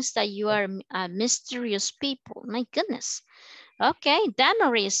that means that you are mysterious people. My goodness. Okay,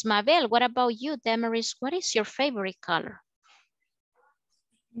 Damaris, Mabel, what about you, Damaris? What is your favorite color?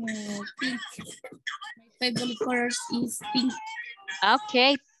 Pink. My favorite color is pink.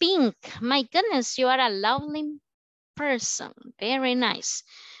 Okay, pink. My goodness, you are a lovely person. Very nice.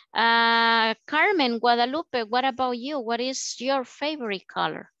 Carmen, Guadalupe, what about you? What is your favorite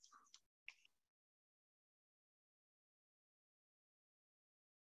color?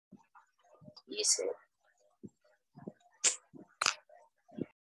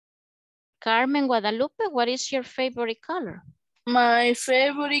 Carmen, Guadalupe, what is your favorite color? My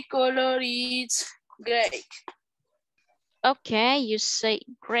favorite color is gray. Okay, you say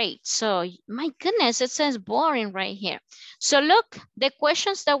great. So my goodness, it says boring right here. So look, the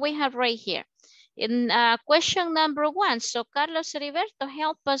questions that we have right here. In question number 1. So Carlos Heriberto,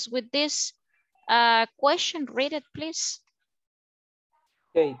 help us with this question. Read it, please.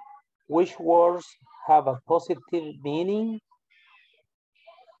 Okay. Which words have a positive meaning?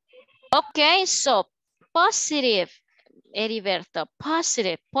 Okay, so positive, Heriberto,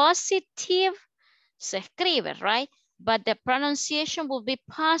 positive. Positive se escribe, right? But the pronunciation will be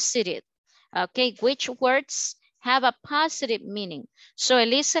positive. Okay, which words have a positive meaning? So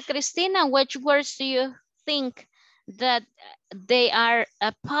Elisa Cristina, which words do you think that they are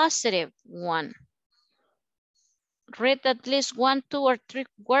a positive one? Read at least 1, 2, or 3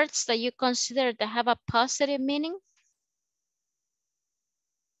 words that you consider that have a positive meaning.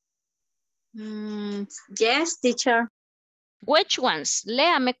 Yes, teacher. Which ones?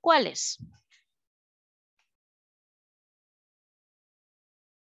 Léame cuáles.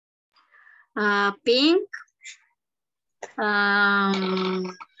 Pink.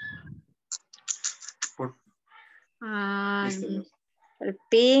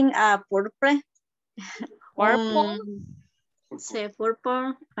 Pink, purple. Purple. Say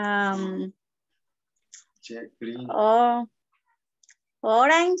purple.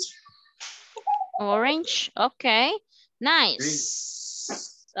 Orange. Orange, okay.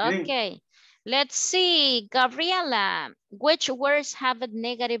 Nice. Green. Okay. Let's see, Gabriela, which words have a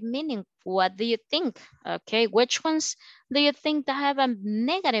negative meaning? What do you think? Okay, which ones do you think that have a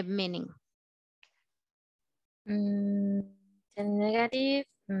negative meaning? The negative,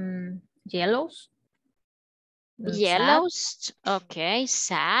 yellows. Yellows, okay,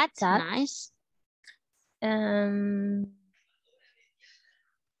 sad, nice.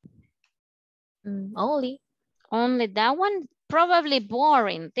 Only that one. Probably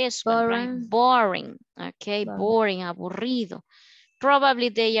boring, this one, right? Boring, okay, boring, aburrido. Probably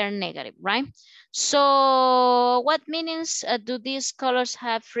they are negative, right? So what meanings do these colors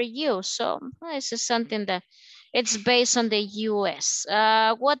have for you? So this is something that it's based on the US.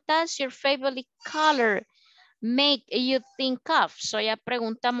 What does your favorite color make you think of? So ya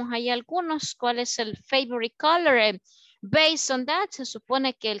preguntamos ahí algunos, ¿cuál es el favorite color? Based on that, se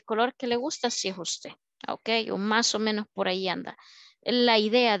supone que el color que le gusta sí es usted. Ok, o más o menos por ahí anda la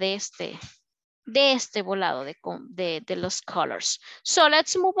idea de este volado de los colors. So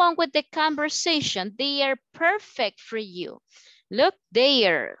let's move on with the conversation. They are perfect for you. Look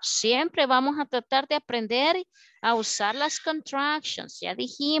there. Siempre vamos a tratar de aprender a usar las contractions. Ya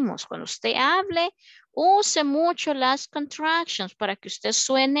dijimos, cuando usted hable, use mucho las contractions para que usted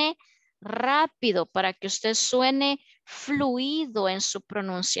suene rápido, para que usted suene fluido en su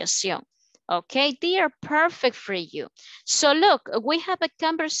pronunciación. Okay, they are perfect for you. So look, we have a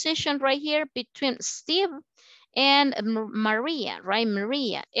conversation right here between Steve and Maria, right?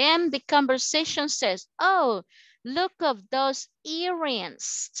 Maria. And the conversation says, oh, look of those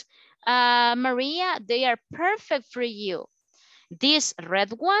earrings. Maria, they are perfect for you. These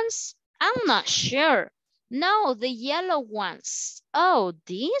red ones? I'm not sure. No, the yellow ones. Oh,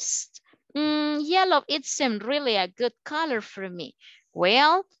 these? Yellow, it's really a good color for me.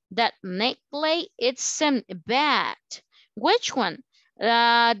 Well, that necklace, it's bad. Which one?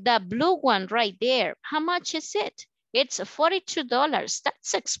 The blue one right there. How much is it? It's $42.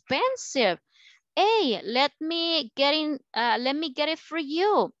 That's expensive. Hey, let me get it for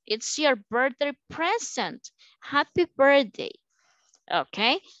you. It's your birthday present. Happy birthday.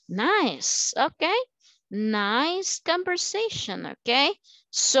 Okay, nice. Okay, nice conversation. Okay,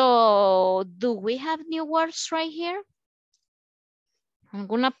 so do we have new words right here?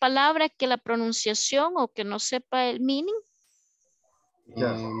 ¿Alguna palabra que la pronunciación o que no sepa el meaning?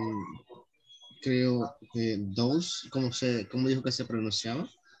 Creo que those, ¿cómo dijo que se pronunciaba?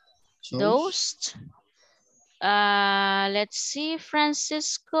 Those. Let's see,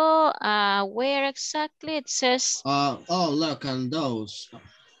 Francisco. Where exactly it says? Look, and those.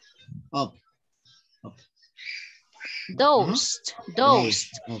 Up. Those.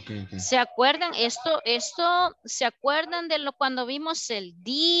 Okay. ¿Se acuerdan? Esto, ¿se acuerdan de cuando vimos el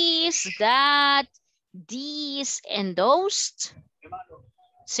this, that, these, and those?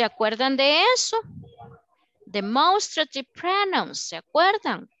 ¿Se acuerdan de eso? Demonstrative pronouns, ¿se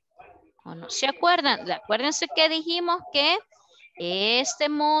acuerdan? ¿O no se acuerdan? Acuérdense que dijimos que este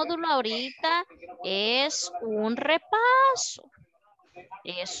módulo ahorita es un repaso.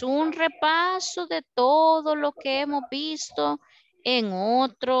 Es un repaso de todo lo que hemos visto en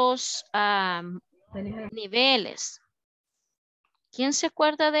otros niveles. ¿Quién se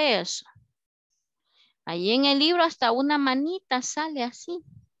acuerda de eso? Ahí en el libro hasta una manita sale así.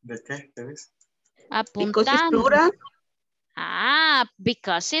 ¿De qué? ¿Te ves? Apuntando.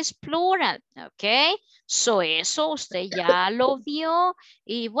 Because it's plural, ok. So eso usted ya lo vio.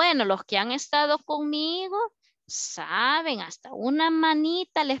 Y bueno, los que han estado conmigo saben, hasta una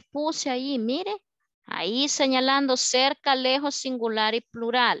manita les puse ahí, mire. Ahí señalando cerca, lejos, singular y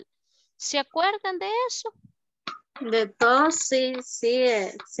plural. ¿Se acuerdan de eso? De todos, sí,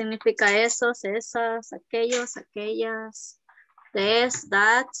 significa esos, esas, aquellos, aquellas, this,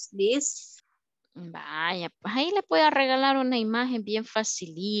 that, this. Vaya, pues ahí le voy a regalar una imagen bien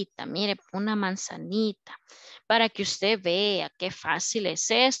facilita, mire, una manzanita, para que usted vea qué fácil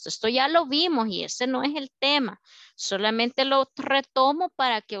es esto. Esto ya lo vimos y ese no es el tema. Solamente lo retomo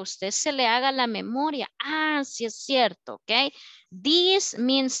para que a usted se le haga la memoria. Sí es cierto, ¿ok? This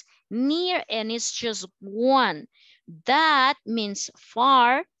means near and it's just one. That means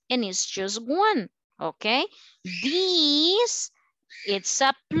far and it's just one, ¿ok? These, it's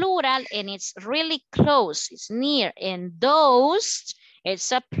a plural and it's really close, it's near. And those,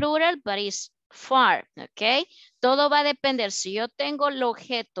 it's a plural but it's far, ¿ok? Todo va a depender. Si yo tengo el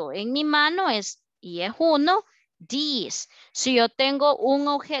objeto en mi mano y es uno, these. Si yo tengo un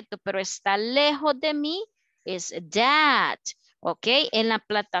objeto pero está lejos de mí, es that. ¿Ok? En la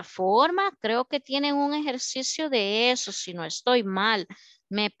plataforma creo que tienen un ejercicio de eso, si no estoy mal.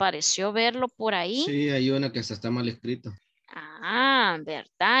 Me pareció verlo por ahí. Sí, hay una que está mal escrito.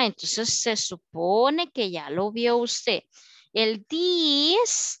 ¿Verdad? Entonces se supone que ya lo vio usted. El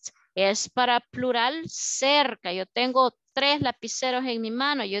this es para plural cerca. Yo tengo 3 lapiceros en mi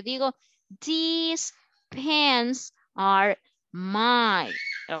mano. Yo digo, these pens are mine.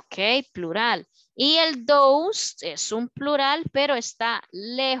 Ok, plural. Y el those es un plural, pero está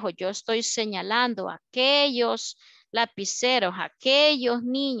lejos. Yo estoy señalando aquellos lapiceros, aquellos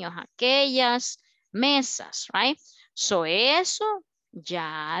niños, aquellas mesas, right? So, eso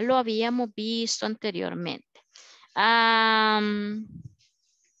ya lo habíamos visto anteriormente.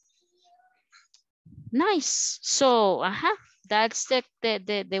 Nice. So, that's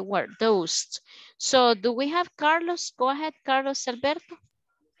the word, those. So, do we have Carlos? Go ahead, Carlos Alberto.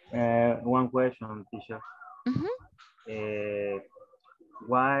 One question, teacher.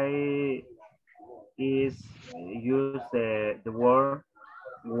 Why is use the word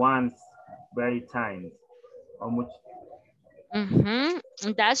once very times? How much?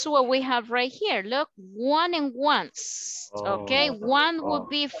 That's what we have right here. Look, one and once. Okay, one would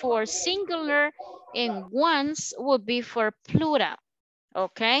be for singular and once would be for plural.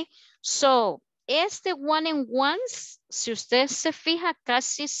 Okay, so este one and once, si usted se fija,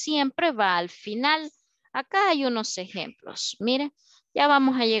 casi siempre va al final. Acá hay unos ejemplos. Mire, ya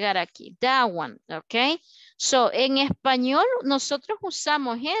vamos a llegar aquí. That one, ok. So, en español nosotros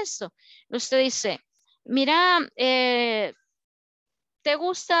usamos eso. Usted dice, mira, ¿te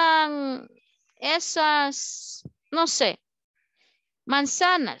gustan esas, no sé,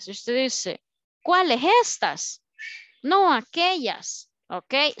 manzanas? Y usted dice, ¿cuáles estas? No, aquellas.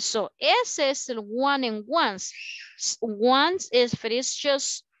 Ok, so ese es el one and once. Once is if it is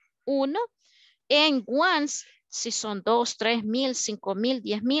just uno. And once, si son 2, 3,000, 5,000,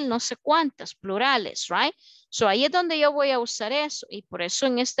 10,000, no sé cuántas, plurales, right? So ahí es donde yo voy a usar eso. Y por eso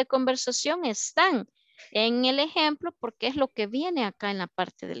en esta conversación están en el ejemplo, porque es lo que viene acá en la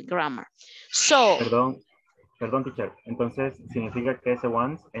parte del grammar. So, Perdón, teacher. Entonces, significa que ese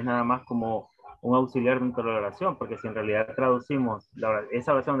once es nada más como un auxiliar dentro de la oración, porque si en realidad traducimos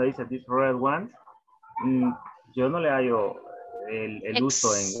esa oración donde dice this red one, yo no le hallo el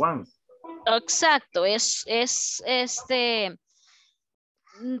uso en once. Exacto, es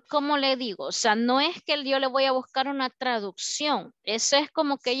 ¿cómo le digo? O sea, no es que yo le voy a buscar una traducción. Eso es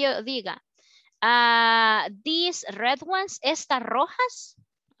como que yo diga, these red ones, estas rojas,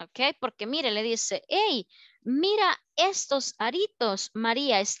 ok, porque mire, le dice, hey, mira estos aritos,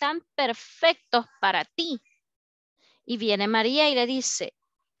 María, están perfectos para ti. Y viene María y le dice,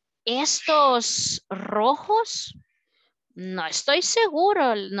 estos rojos, no estoy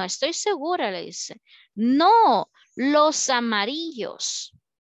seguro, no estoy segura, le dice. No, los amarillos.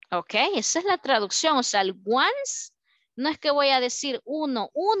 Ok, esa es la traducción. O sea, el once, no es que voy a decir uno,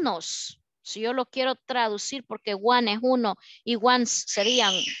 unos. Si yo lo quiero traducir porque one es uno y ones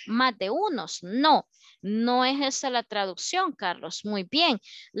serían más de unos. No, no es esa la traducción, Carlos. Muy bien.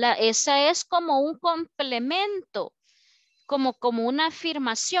 Esa es como un complemento, como una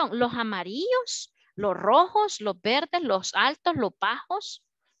afirmación. Los amarillos, los rojos, los verdes, los altos, los bajos.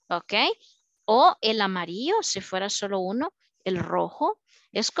 ¿Ok? O el amarillo, si fuera solo uno, el rojo.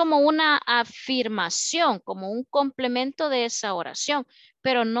 Es como una afirmación, como un complemento de esa oración,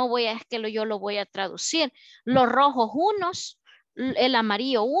 pero no voy a, es que yo lo voy a traducir. Los rojos unos, el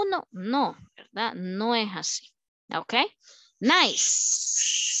amarillo uno, no, ¿verdad? No es así. ¿Ok?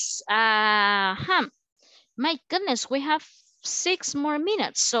 Nice. My goodness, we have 6 more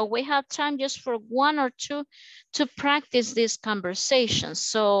minutes, so we have time just for 1 or 2 to practice this conversation.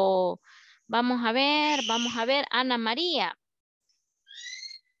 So, vamos a ver, Ana María.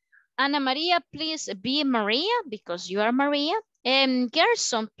 Ana María, please be Maria because you are Maria. And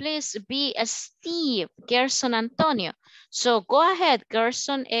Gerson, please be Steve, Gerson Antonio. So go ahead,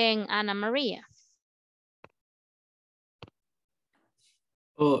 Gerson and Ana Maria.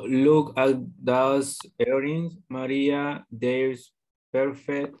 Oh, look at those earrings, Maria. They're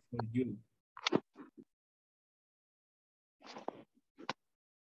perfect for you.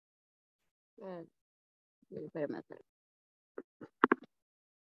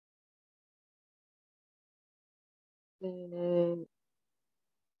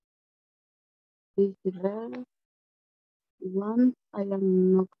 This red one, I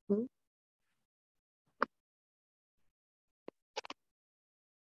am not sure.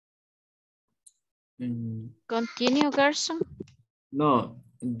 Continue, Gerson. No,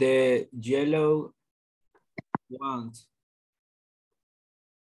 the yellow ones.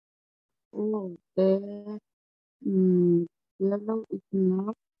 Oh, the yellow is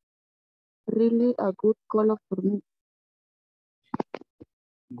not really a good color for me.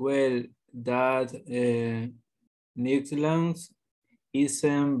 Well, that Nixlands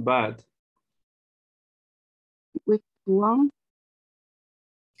isn't bad. Which one?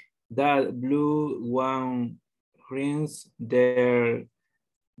 That blue one rings there.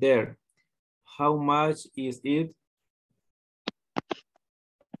 How much is it?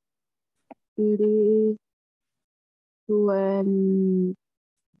 It is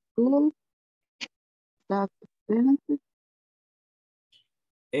 22. That's expensive.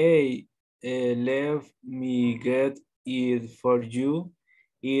 Hey, let me get it for you.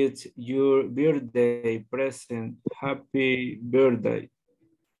 It's your birthday present. Happy birthday.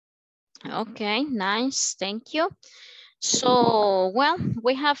 Okay, nice. Thank you. So, well,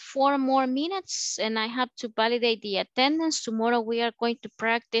 we have 4 more minutes and I have to validate the attendance. Tomorrow we are going to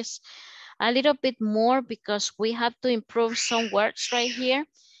practice a little bit more because we have to improve some words right here.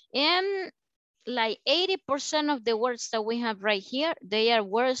 And like 80% of the words that we have right here, they are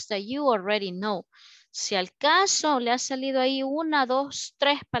words that you already know. Si al caso le ha salido ahí 1, 2,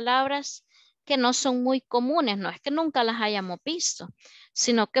 3 palabras que no son muy comunes, no es que nunca las hayamos visto,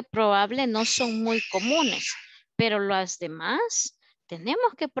 sino que probable no son muy comunes, pero las demás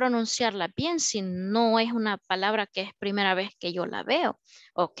tenemos que pronunciarlas bien si no es una palabra que es primera vez que yo la veo,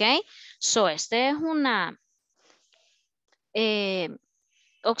 ¿ok? So, esta es una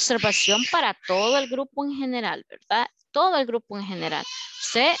observación para todo el grupo en general, ¿verdad? Todo el grupo en general.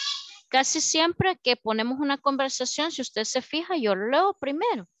 Usted, casi siempre que ponemos una conversación, si usted se fija, yo lo leo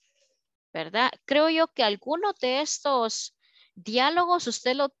primero, ¿verdad? Creo yo que algunos de estos diálogos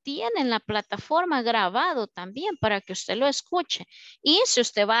usted lo tiene en la plataforma grabado también para que usted lo escuche. Y si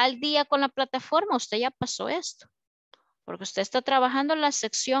usted va al día con la plataforma, usted ya pasó esto, porque usted está trabajando en la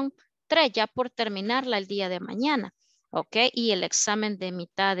sección 3 ya por terminarla el día de mañana. ¿Ok? Y el examen de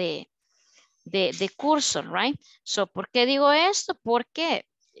mitad de curso, right? So, ¿por qué digo esto? Porque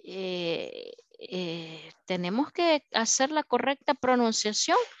tenemos que hacer la correcta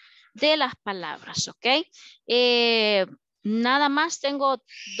pronunciación de las palabras, ¿ok? Nada más tengo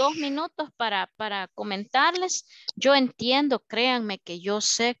 2 minutos para comentarles. Yo entiendo, créanme que yo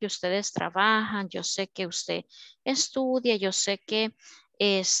sé que ustedes trabajan, yo sé que usted estudia, yo sé que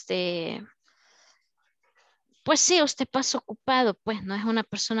pues sí, usted pasa ocupado, pues no es una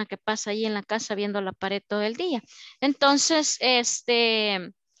persona que pasa ahí en la casa viendo la pared todo el día. Entonces,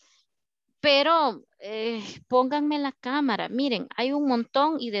 pero pónganme la cámara. Miren, hay un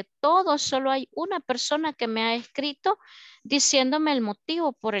montón y de todos solo hay una persona que me ha escrito diciéndome el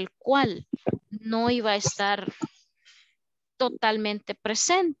motivo por el cual no iba a estar totalmente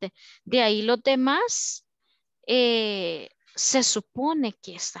presente. De ahí los demás se supone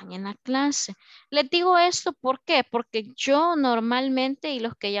que están en la clase. Les digo esto, ¿por qué? Porque yo normalmente, y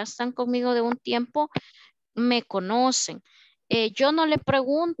los que ya están conmigo de un tiempo, me conocen. Yo no le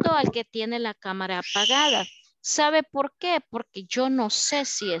pregunto al que tiene la cámara apagada. ¿Sabe por qué? Porque yo no sé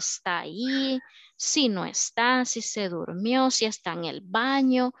si está ahí, si no está, si se durmió, si está en el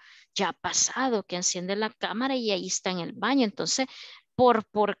baño. Ya ha pasado que enciende la cámara y ahí está en el baño. Entonces, por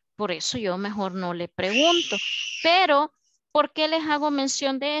eso yo mejor no le pregunto. Pero, ¿por qué les hago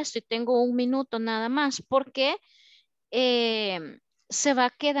mención de esto? Y tengo 1 minuto nada más. Porque se va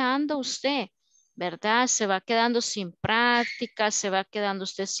quedando usted, ¿verdad? Se va quedando sin práctica, se va quedando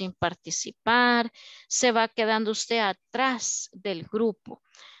usted sin participar, se va quedando usted atrás del grupo,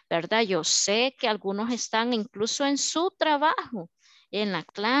 ¿verdad? Yo sé que algunos están incluso en su trabajo, en la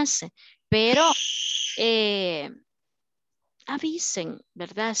clase, pero avisen,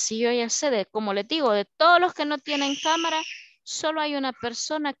 ¿verdad? Sí, yo ya sé, como les digo, de todos los que no tienen cámara, solo hay una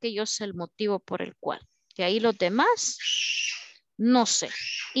persona que yo sé el motivo por el cual. Que ahí los demás, no sé.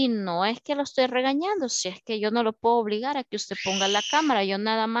 Y no es que lo estoy regañando, si es que yo no lo puedo obligar a que usted ponga la cámara. Yo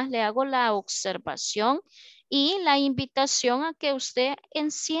nada más le hago la observación y la invitación a que usted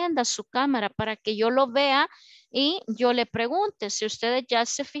encienda su cámara para que yo lo vea y yo le pregunte. Si ustedes ya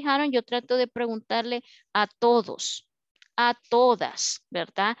se fijaron, yo trato de preguntarle a todos, a todas,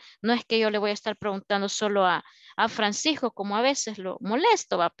 ¿verdad? No es que yo le voy a estar preguntando solo a Francisco, como a veces lo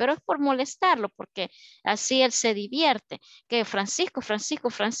molesto, ¿va? Pero es por molestarlo, porque así él se divierte. Que Francisco, Francisco,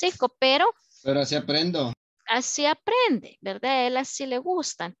 Francisco, pero así aprendo. así aprende, ¿verdad? Él así le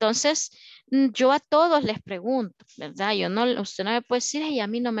gusta. Entonces, yo a todos les pregunto, ¿verdad? Usted no me puede decir, y a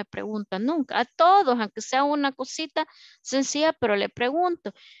mí no me pregunta nunca. A todos, aunque sea una cosita sencilla, pero le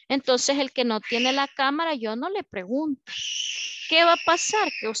pregunto. Entonces, el que no tiene la cámara, yo no le pregunto. ¿Qué va a pasar?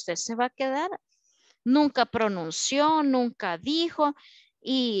 Que usted se va a quedar. Nunca pronunció, nunca dijo.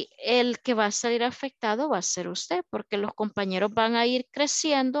 Y el que va a salir afectado va a ser usted, porque los compañeros van a ir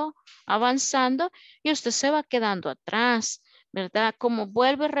creciendo, avanzando y usted se va quedando atrás, ¿verdad? Como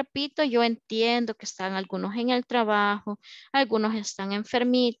vuelvo y repito, yo entiendo que están algunos en el trabajo, algunos están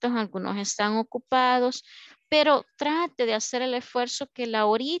enfermitos, algunos están ocupados, pero trate de hacer el esfuerzo que la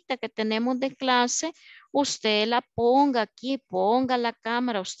horita que tenemos de clase, usted la ponga aquí, ponga la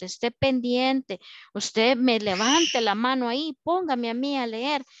cámara, usted esté pendiente, usted me levante la mano ahí, póngame a mí a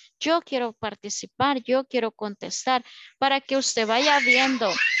leer. Yo quiero participar, yo quiero contestar para que usted vaya viendo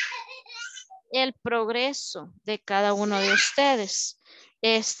el progreso de cada uno de ustedes.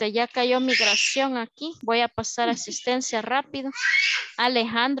 Ya cayó migración aquí. Voy a pasar asistencia rápido.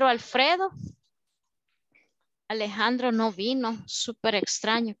 Alejandro Alfredo. Alejandro no vino. Súper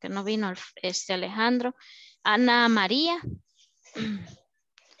extraño que no vino Alejandro. Ana María.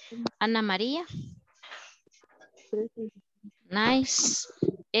 Ana María. Nice.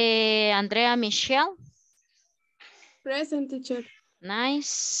 Andrea Michelle. Present, teacher.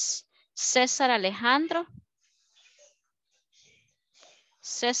 Nice. César Alejandro.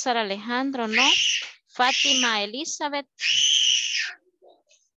 César Alejandro, no. Fátima Elizabeth.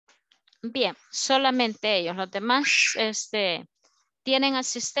 Bien, solamente ellos. Los demás tienen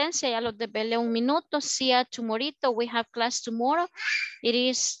asistencia. Ya los desvelé un minuto. See you tomorrow. We have class tomorrow. It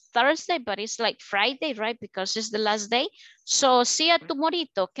is Thursday, but it's like Friday, right? Because it's the last day. So see you tomorrow,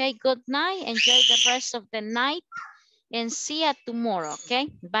 okay? Good night. Enjoy the rest of the night. And see you tomorrow, okay?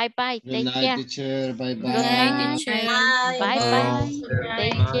 Bye-bye. Good Take night, care. teacher. Bye Good bye. night. Bye. Bye-bye.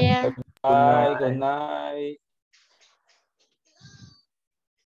 Take care. Bye. Good night.